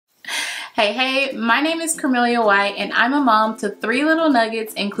Hey, my name is Kermilia White and I'm a mom to 3 little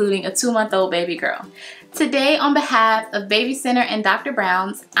nuggets including a 2-month-old baby girl. Today on behalf of Baby Center and Dr.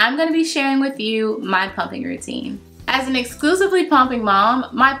 Brown's, I'm going to be sharing with you my pumping routine. As an exclusively pumping mom,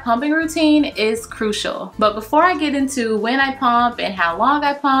 my pumping routine is crucial. But before I get into when I pump and how long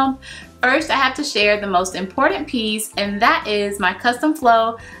I pump, first I have to share the most important piece, and that is my Custom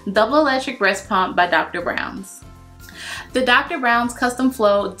Flow Double Electric Breast Pump by Dr. Brown's. The Dr. Brown's Custom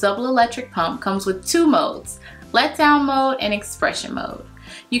Flow Double Electric Pump comes with 2 modes, letdown mode and expression mode.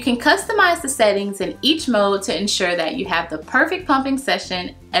 You can customize the settings in each mode to ensure that you have the perfect pumping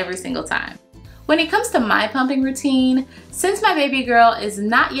session every single time. When it comes to my pumping routine, since my baby girl is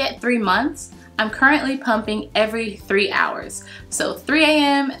not yet 3 months, I'm currently pumping every 3 hours. So 3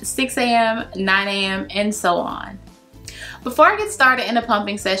 a.m., 6 a.m., 9 a.m., and so on. Before I get started in a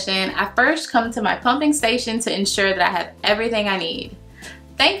pumping session, I first come to my pumping station to ensure that I have everything I need.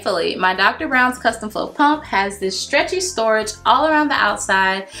 Thankfully, my Dr. Brown's Custom Flow pump has this stretchy storage all around the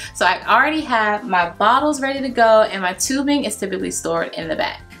outside, so I already have my bottles ready to go and my tubing is typically stored in the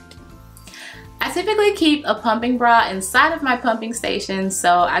back. I typically keep a pumping bra inside of my pumping station,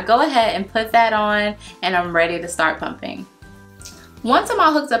 so I go ahead and put that on and I'm ready to start pumping. Once I'm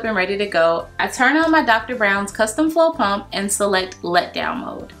all hooked up and ready to go, I turn on my Dr. Brown's Custom Flow pump and select letdown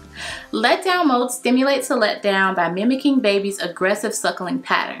mode. Letdown mode stimulates a letdown by mimicking baby's aggressive suckling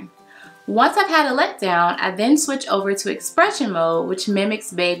pattern. Once I've had a letdown, I then switch over to expression mode, which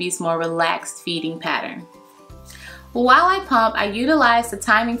mimics baby's more relaxed feeding pattern. While I pump, I utilize the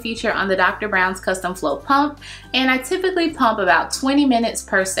timing feature on the Dr. Brown's Custom Flow pump, and I typically pump about 20 minutes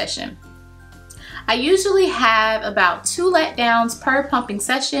per session. I usually have about 2 letdowns per pumping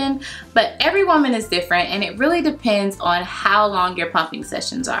session, but every woman is different and it really depends on how long your pumping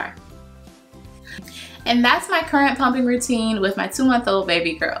sessions are. And that's my current pumping routine with my 2-month-old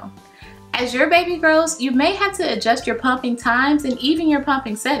baby girl. As your baby grows, you may have to adjust your pumping times and even your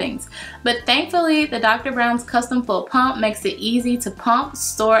pumping settings, but thankfully the Dr. Brown's Custom Flow pump makes it easy to pump,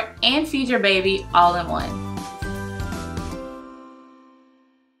 store, and feed your baby all in one.